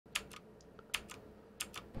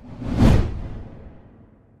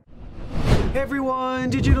Hey everyone,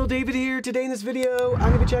 Digital David here. Today in this video, I'm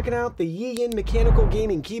going to be checking out the YEYIAN mechanical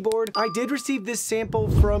gaming keyboard. I did receive this sample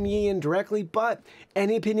from YEYIAN directly, but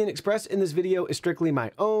any opinion expressed in this video is strictly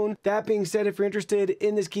my own. That being said, if you're interested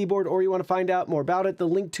in this keyboard or you want to find out more about it, the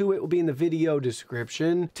link to it will be in the video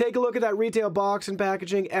description. Take a look at that retail box and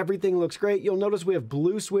packaging. Everything looks great. You'll notice we have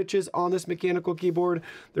blue switches on this mechanical keyboard.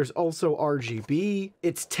 There's also RGB.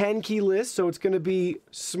 It's Tenkeyless, so it's going to be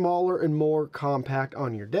smaller and more compact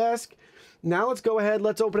on your desk. Now let's go ahead,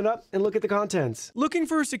 let's open it up and look at the contents. Looking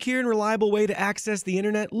for a secure and reliable way to access the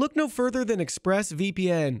internet? Look no further than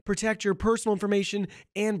ExpressVPN. Protect your personal information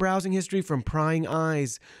and browsing history from prying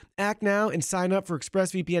eyes. Act now and sign up for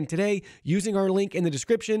ExpressVPN today using our link in the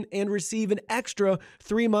description and receive an extra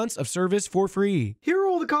 3 months of service for free. Here are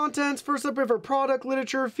all the contents. First up, we have our product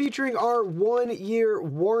literature featuring our 1-year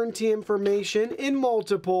warranty information in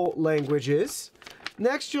multiple languages.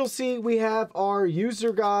 Next, you'll see we have our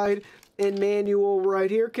user guide and manual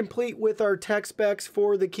right here, complete with our tech specs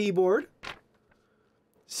for the keyboard.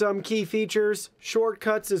 Some key features,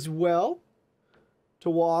 shortcuts as well,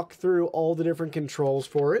 to walk through all the different controls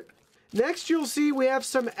for it. Next, you'll see we have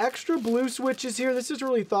some extra blue switches here. This is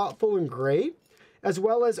really thoughtful and great, as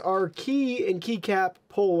well as our key and keycap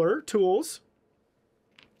puller tools.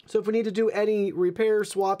 So if we need to do any repair,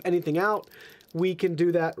 swap anything out, we can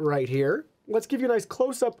do that right here. Let's give you a nice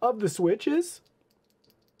close-up of the switches.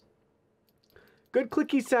 Good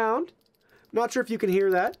clicky sound. Not sure if you can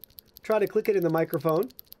hear that. Try to click it in the microphone.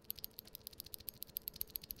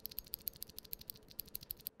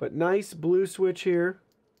 But nice blue switch here.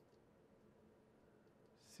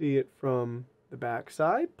 See it from the back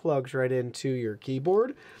side. Plugs right into your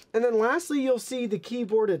keyboard. And then lastly, you'll see the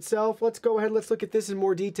keyboard itself. Let's go ahead, let's look at this in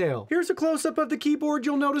more detail. Here's a close-up of the keyboard.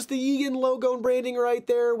 You'll notice the YEYIAN logo and branding right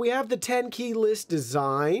there. We have the Tenkeyless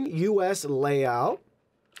design, US layout.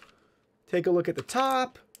 Take a look at the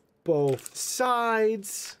top, both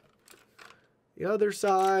sides, the other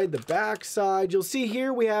side, the back side. You'll see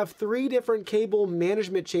here we have 3 different cable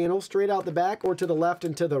management channels straight out the back or to the left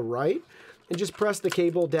and to the right. And just press the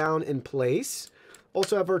cable down in place.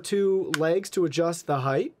 Also have our 2 legs to adjust the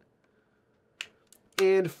height.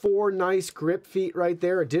 And 4 nice grip feet right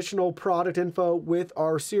there. Additional product info with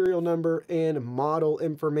our serial number and model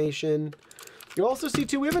information. You'll also see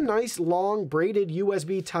too, we have a nice long braided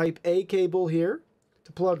USB type A cable here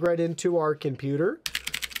to plug right into our computer.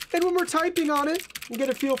 And when we're typing on it, you get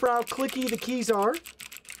a feel for how clicky the keys are.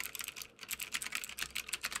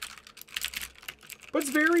 But it's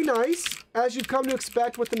very nice, as you've come to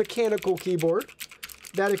expect with the mechanical keyboard.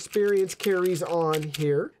 That experience carries on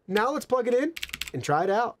here. Now let's plug it in and try it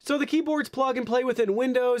out. So the keyboard's plug and play within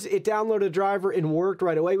Windows. It downloaded a driver and worked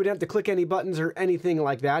right away. We didn't have to click any buttons or anything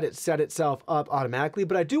like that. It set itself up automatically.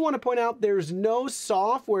 But I do want to point out there's no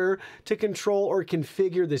software to control or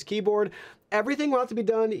configure this keyboard. Everything will have to be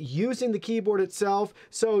done using the keyboard itself.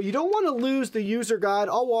 So you don't want to lose the user guide.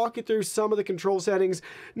 I'll walk you through some of the control settings.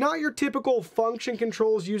 Not your typical function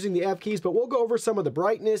controls using the F keys, but we'll go over some of the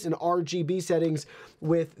brightness and RGB settings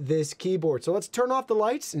with this keyboard. So let's turn off the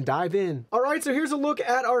lights and dive in. All right, so here's a look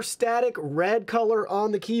at our static red color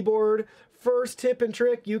on the keyboard. First tip and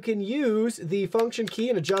trick, you can use the function key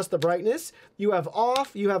and adjust the brightness. You have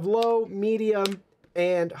off, you have low, medium,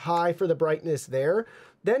 and high for the brightness there.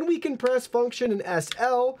 Then we can press function and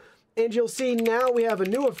SL, and you'll see now we have a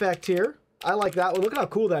new effect here. I like that one. Look at how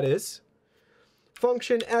cool that is.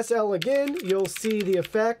 Function SL again, you'll see the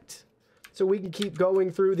effect. So we can keep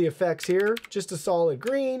going through the effects here. Just a solid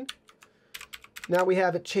green. Now we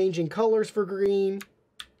have it changing colors for green.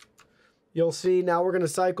 You'll see now we're going to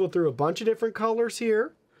cycle through a bunch of different colors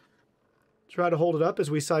here. Try to hold it up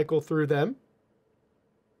as we cycle through them.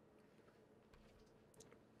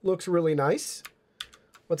 Looks really nice.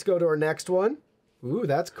 Let's go to our next one. Ooh,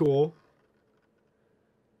 that's cool.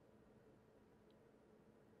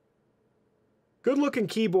 Good looking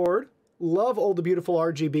keyboard. Love all the beautiful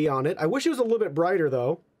RGB on it. I wish it was a little bit brighter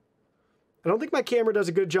though. I don't think my camera does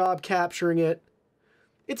a good job capturing it.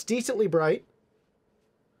 It's decently bright.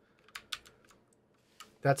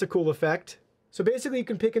 That's a cool effect. So basically you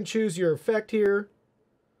can pick and choose your effect here.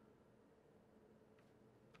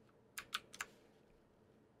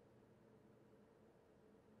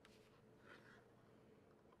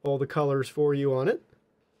 All the colors for you on it.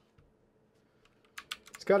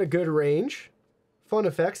 It's got a good range. Fun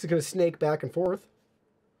effects. It's going to snake back and forth.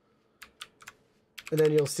 And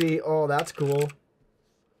then you'll see, oh, that's cool.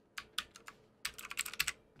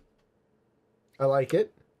 I like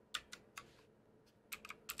it.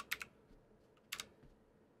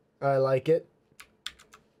 I like it.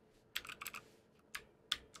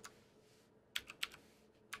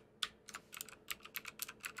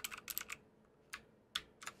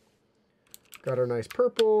 Got our nice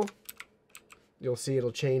purple. You'll see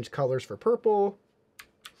it'll change colors for purple.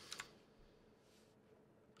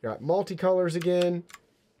 Got multicolors again.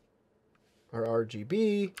 Our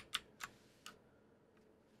RGB.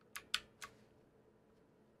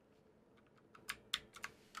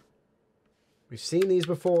 We've seen these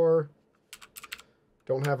before.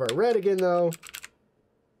 Don't have our red again though.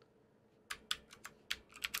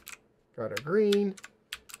 Got our green.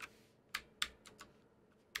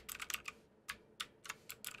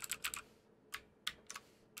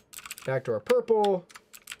 Back to our purple.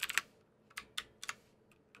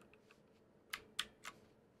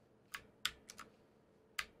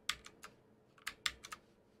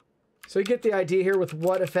 So you get the idea here with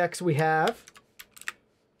what effects we have.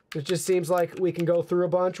 It just seems like we can go through a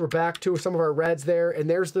bunch. We're back to some of our reds there, and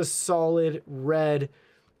there's the solid red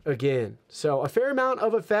again. So a fair amount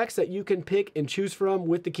of effects that you can pick and choose from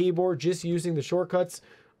with the keyboard just using the shortcuts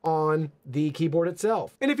on the keyboard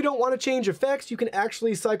itself. And if you don't want to change effects, you can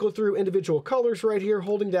actually cycle through individual colors right here,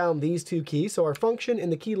 holding down these two keys. So our function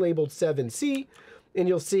and the key labeled 7C, and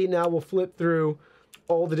you'll see now we'll flip through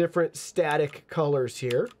all the different static colors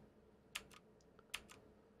here.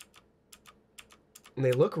 And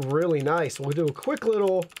they look really nice. We'll do a quick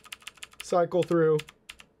little cycle through.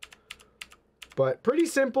 But pretty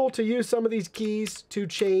simple to use some of these keys to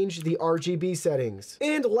change the RGB settings.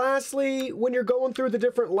 And lastly, when you're going through the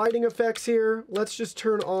different lighting effects here, let's just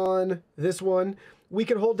turn on this one. We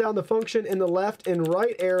can hold down the function in the left and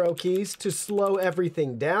right arrow keys to slow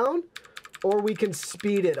everything down, or we can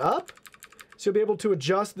speed it up. So you'll be able to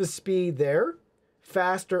adjust the speed there,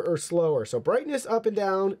 faster or slower. So brightness up and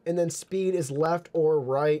down, and then speed is left or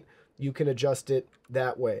right. You can adjust it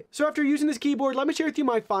that way. So after using this keyboard, let me share with you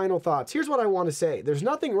my final thoughts. Here's what I want to say. There's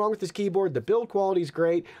nothing wrong with this keyboard. The build quality is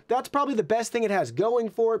great. That's probably the best thing it has going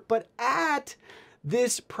for it. But at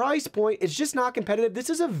this price point, it's just not competitive. This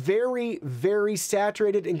is a very, very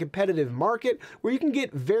saturated and competitive market where you can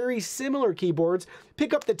get very similar keyboards.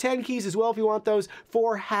 Pick up the 10 keys as well if you want those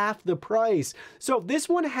for half the price. So if this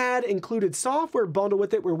one had included software bundle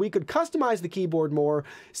with it where we could customize the keyboard more,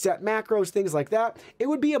 set macros, things like that, it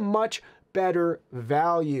would be a much better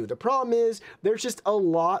value. The problem is there's just a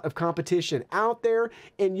lot of competition out there,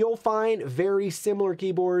 and you'll find very similar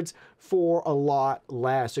keyboards for a lot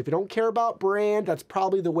less. So if you don't care about brand, that's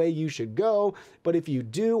probably the way you should go. But if you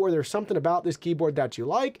do, or there's something about this keyboard that you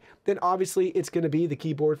like, then obviously it's going to be the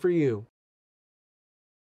keyboard for you.